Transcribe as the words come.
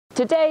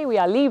Today we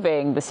are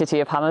leaving the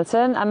city of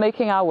Hamilton and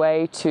making our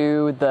way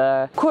to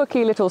the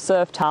quirky little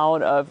surf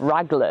town of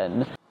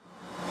Raglan.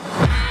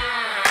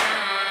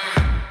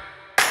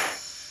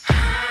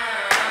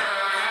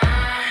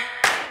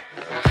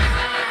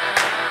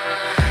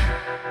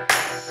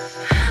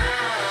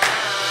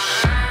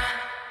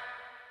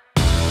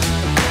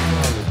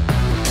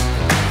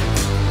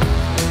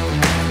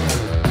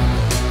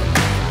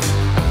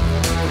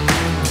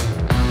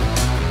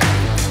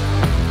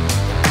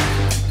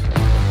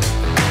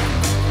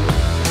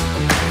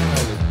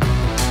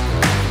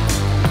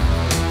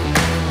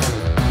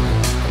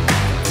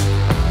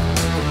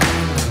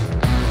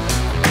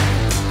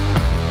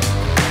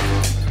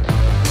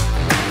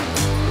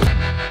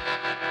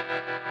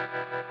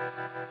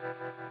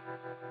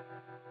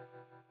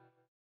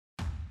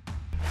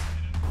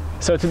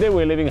 So today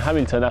we're leaving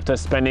Hamilton after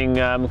spending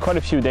quite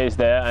a few days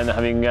there and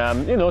having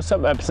you know,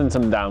 some ups and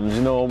some downs.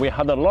 You know, we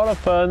had a lot of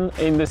fun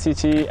in the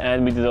city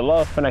and we did a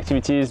lot of fun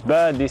activities,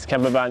 but this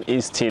camper van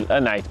is still a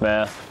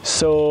nightmare.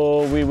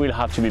 So we will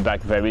have to be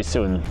back very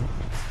soon.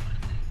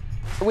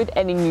 With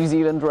any New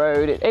Zealand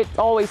road, it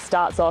always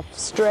starts off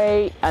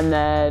straight and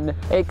then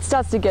it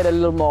starts to get a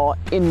little more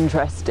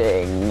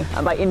interesting.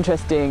 And by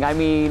interesting, I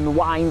mean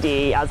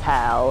windy as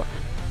hell.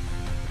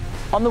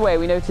 On the way,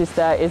 we noticed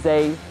there is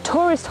a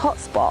tourist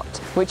hotspot,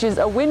 which is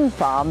a wind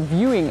farm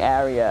viewing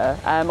area.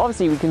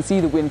 Obviously, we can see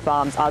the wind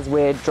farms as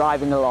we're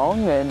driving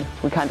along, and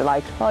we're kind of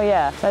like, oh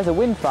yeah, there's a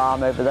wind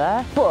farm over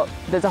there. But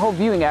there's a whole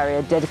viewing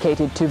area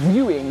dedicated to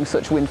viewing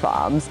such wind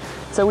farms.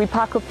 So we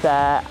park up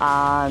there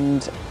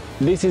and...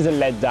 This is a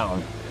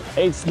letdown.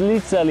 It's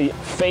literally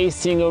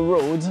facing a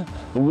road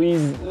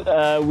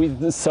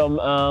with some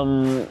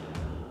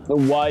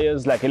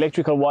wires, like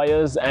electrical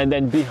wires, and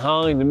then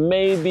behind,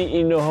 maybe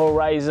in the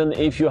horizon,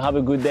 if you have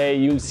a good day,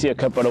 you'll see a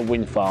couple of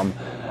wind farms.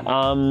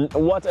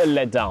 What a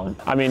letdown.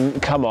 I mean,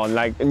 come on,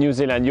 like New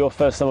Zealand, you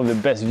offer some of the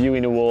best view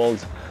in the world.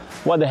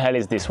 What the hell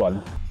is this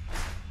one?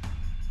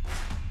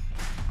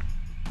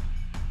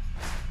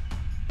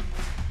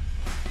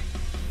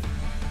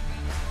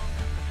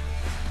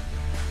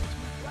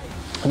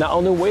 Now,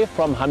 on the way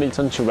from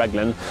Hamilton to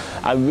Raglan,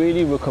 I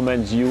really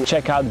recommend you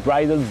check out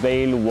Bridal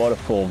Veil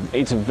Waterfall.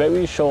 It's a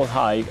very short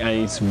hike and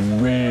it's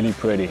really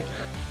pretty.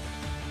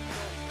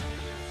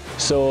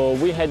 So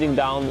we're heading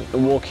down,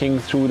 walking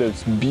through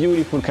this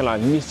beautiful kind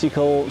of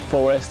mystical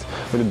forest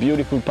with a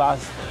beautiful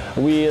path.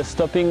 We're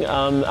stopping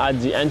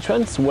at the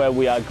entrance where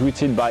we are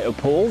greeted by a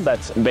pole that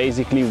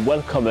basically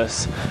welcomes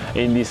us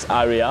in this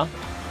area.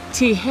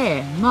 Te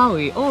he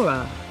Maui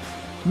ora,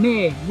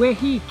 me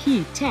wehi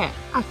ki te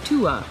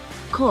atua.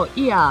 Ko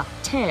ia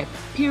te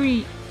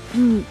piringa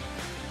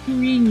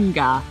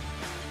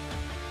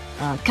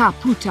ka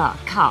puta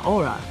ka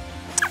ora.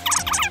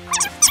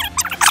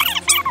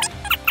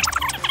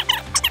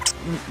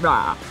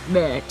 Ra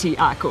me te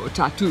ako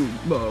tatu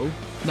mo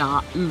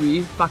na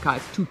ui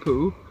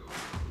whakatupu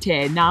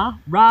te na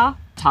ra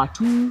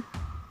tatu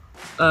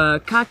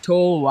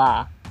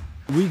katoa.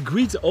 We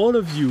greet all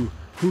of you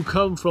who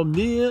come from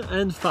near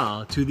and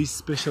far to this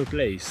special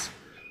place.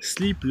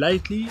 Sleep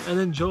lightly and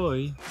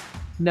enjoy.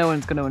 No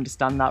one's going to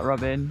understand that,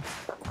 Robin.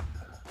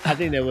 I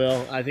think they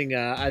will. I think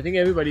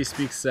everybody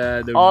speaks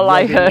the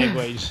Raglan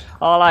language.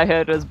 All I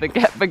heard was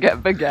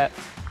baguette.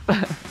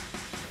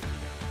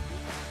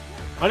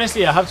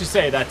 Honestly, I have to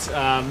say that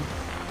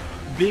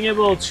being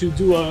able to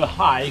do a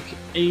hike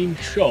in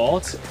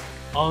short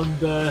on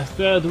the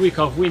third week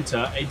of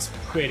winter, it's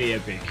pretty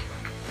epic.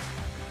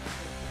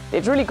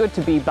 It's really good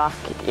to be back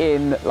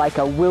in like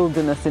a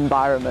wilderness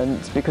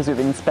environment because we've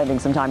been spending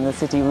some time in the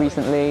city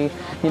recently,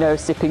 you know,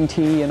 sipping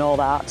tea and all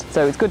that.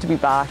 So it's good to be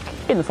back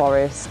in the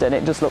forest and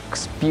it just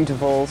looks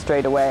beautiful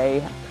straight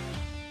away.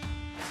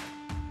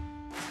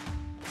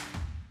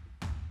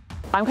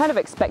 I'm kind of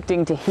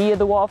expecting to hear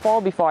the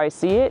waterfall before I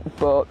see it,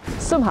 but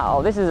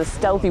somehow this is a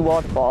stealthy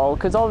waterfall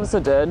because all of a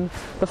sudden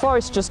the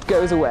forest just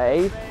goes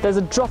away, there's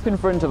a drop in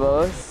front of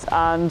us,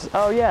 and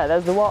oh yeah,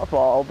 there's the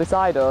waterfall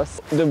beside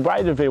us. The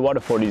Bridal Veil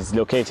Waterfall is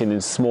located in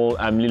a small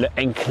little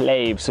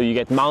enclave, so you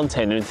get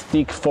mountain and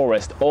thick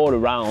forest all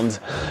around,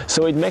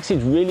 so it makes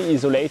it really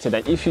isolated,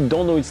 and if you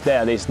don't know it's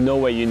there, there's no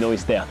way you know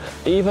it's there.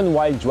 Even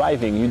while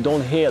driving, you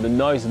don't hear the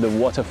noise of the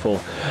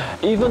waterfall.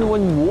 Even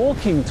when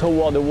walking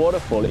toward the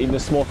waterfall in the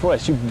small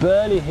forest, you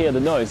barely hear the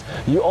noise.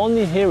 You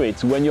only hear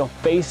it when you're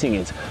facing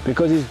it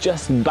because it's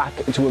just back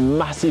to a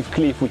massive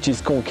cliff which is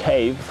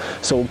concave,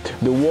 so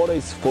the water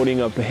is falling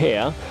up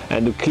here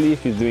and the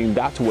cliff is doing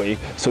that way,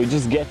 so you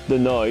just get the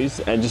noise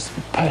and just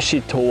push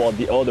it toward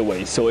the other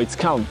way. So it's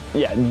kind of,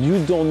 yeah, you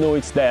don't know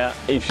it's there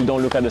if you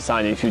don't look at the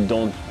sign, if you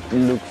don't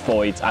look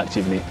for it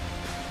actively.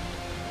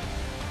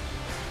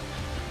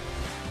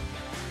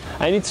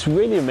 And it's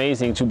really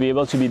amazing to be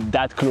able to be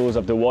that close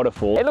of the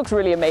waterfall. It looks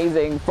really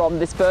amazing from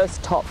this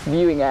first top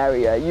viewing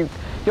area.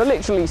 You're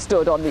literally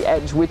stood on the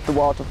edge with the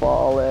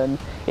waterfall, and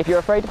if you're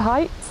afraid of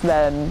heights,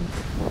 then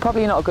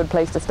probably not a good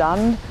place to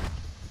stand.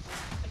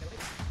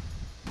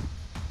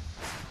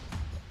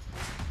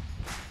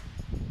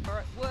 We're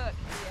at work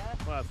here.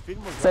 Well,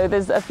 So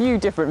there's a few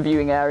different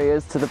viewing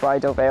areas to the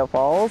Bridal Veil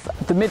Falls.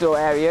 The middle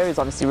area is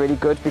obviously really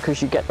good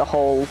because you get the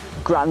whole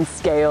grand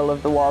scale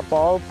of the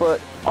waterfall,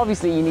 but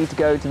obviously you need to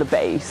go to the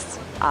base.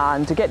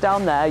 And to get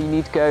down there, you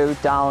need to go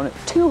down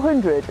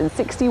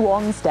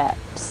 261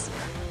 steps.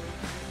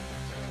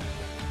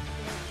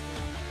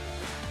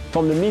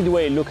 From the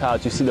midway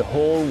lookout, you see the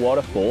whole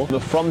waterfall,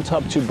 from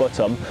top to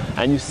bottom,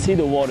 and you see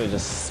the water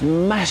just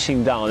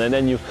smashing down, and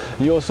then you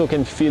also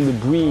can feel the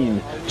breeze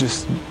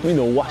just,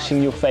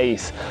 washing your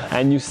face,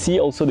 and you see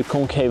also the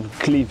concave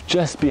cliff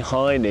just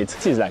behind it.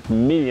 This is like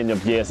millions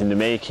of years in the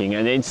making,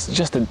 and it's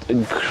just an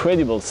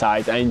incredible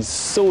sight, and it's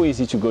so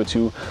easy to go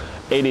to.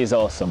 It is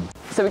awesome.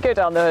 So we go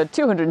down the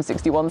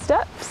 261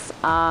 steps,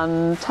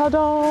 and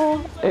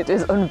ta-da! It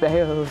is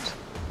unveiled.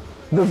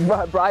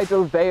 The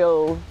Bridal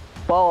Veil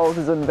Falls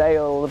is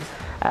unveiled,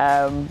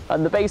 and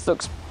the base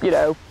looks, it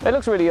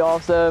looks really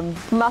awesome.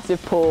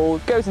 Massive pool,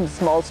 goes into a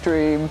small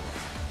stream.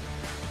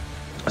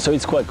 So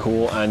it's quite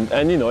cool, and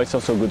it's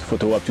also a good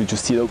photo op to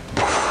just see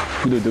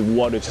the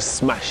water just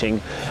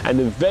smashing, and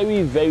a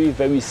very, very,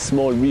 very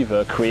small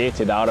river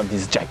created out of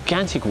this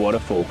gigantic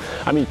waterfall.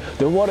 I mean,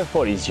 the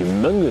waterfall is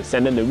humongous,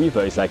 and then the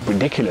river is like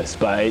ridiculous,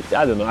 but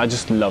I don't know, I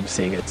just love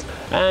seeing it.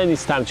 And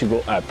it's time to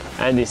go up,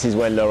 and this is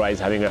when Laura is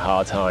having a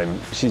hard time.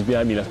 She's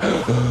behind me like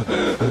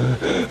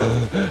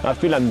I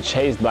feel I'm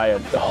chased by a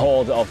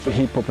horde of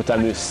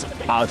hippopotamus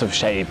out of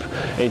shape.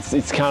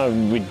 It's kind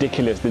of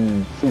ridiculous,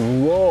 the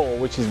roar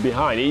which is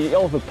behind. It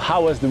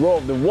overpowers the roar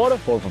of the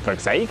waterfall, for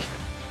fuck's sake.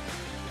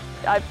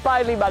 I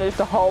finally managed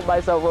to hold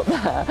myself up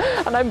there,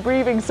 and I'm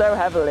breathing so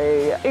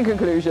heavily. In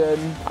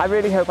conclusion, I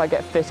really hope I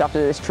get fit after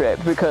this trip,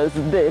 because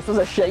this was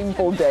a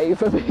shameful day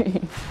for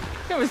me.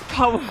 It was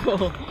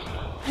powerful.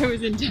 It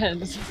was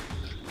intense.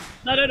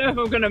 I don't know if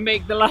I'm going to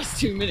make the last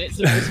 2 minutes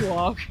of this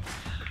walk,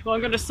 but I'm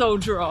going to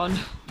soldier on.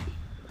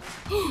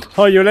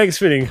 How are your legs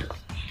feeling?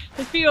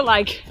 I feel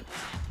like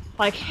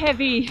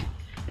heavy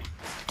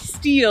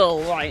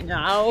steel right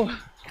now.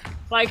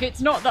 Like,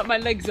 it's not that my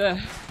legs are...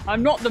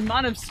 I'm not the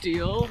man of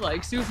steel,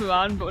 like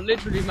Superman, but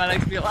literally my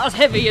legs feel as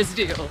heavy as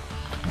steel.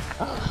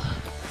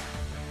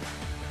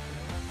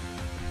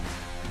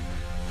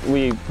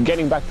 We're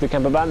getting back to the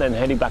camper van and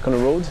heading back on the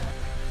road.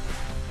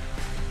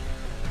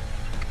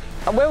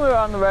 And when we were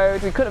on the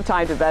road, we could have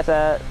timed it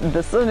better.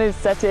 The sun is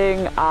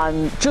setting,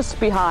 and just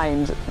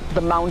behind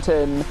the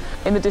mountain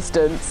in the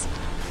distance,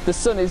 the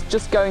sun is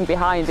just going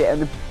behind it,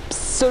 and the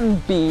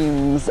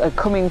sunbeams are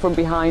coming from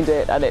behind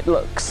it, and it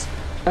looks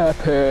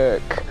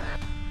epic.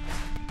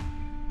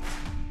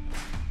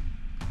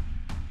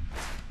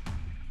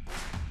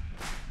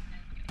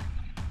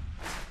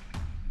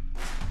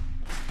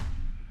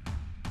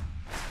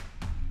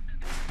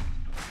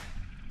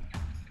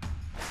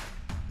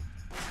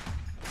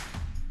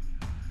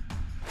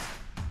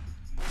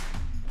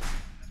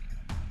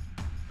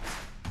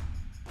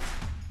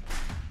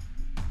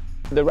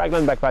 The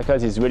Raglan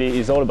Backpackers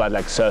is all about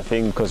like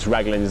surfing, because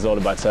Raglan is all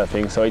about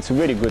surfing, so it's a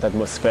really good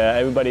atmosphere.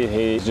 Everybody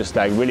here is just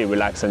like really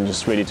relaxed and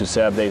just ready to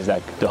surf. There's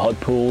like the hot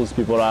pools,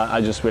 people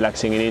are just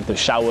relaxing in it. The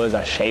showers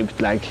are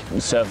shaped like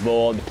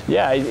surfboard.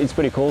 Yeah, it's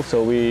pretty cool.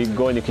 So we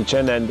go in the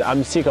kitchen, and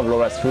I'm sick of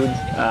Laura's food.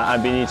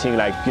 I've been eating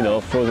like,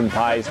 frozen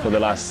pies for the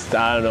last,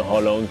 I don't know how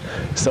long.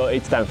 So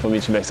it's time for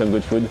me to make some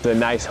good food. A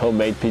nice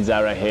homemade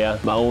pizza right here,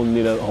 my own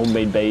little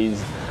homemade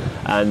base.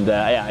 And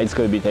yeah, it's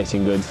going to be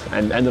tasting good,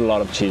 and a lot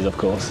of cheese, of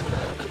course.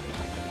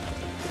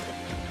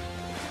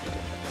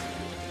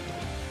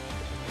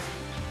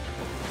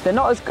 They're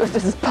not as good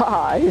as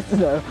pies,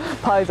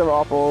 pies are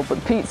awful, but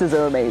pizzas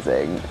are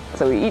amazing.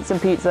 So we eat some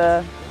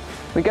pizza,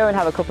 we go and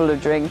have a couple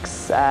of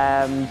drinks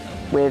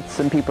with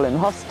some people in the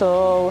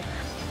hostel.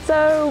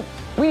 So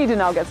we need to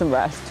now get some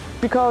rest,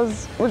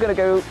 because we're going to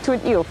go to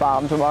an eel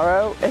farm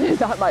tomorrow, and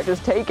that might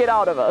just take it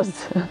out of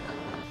us.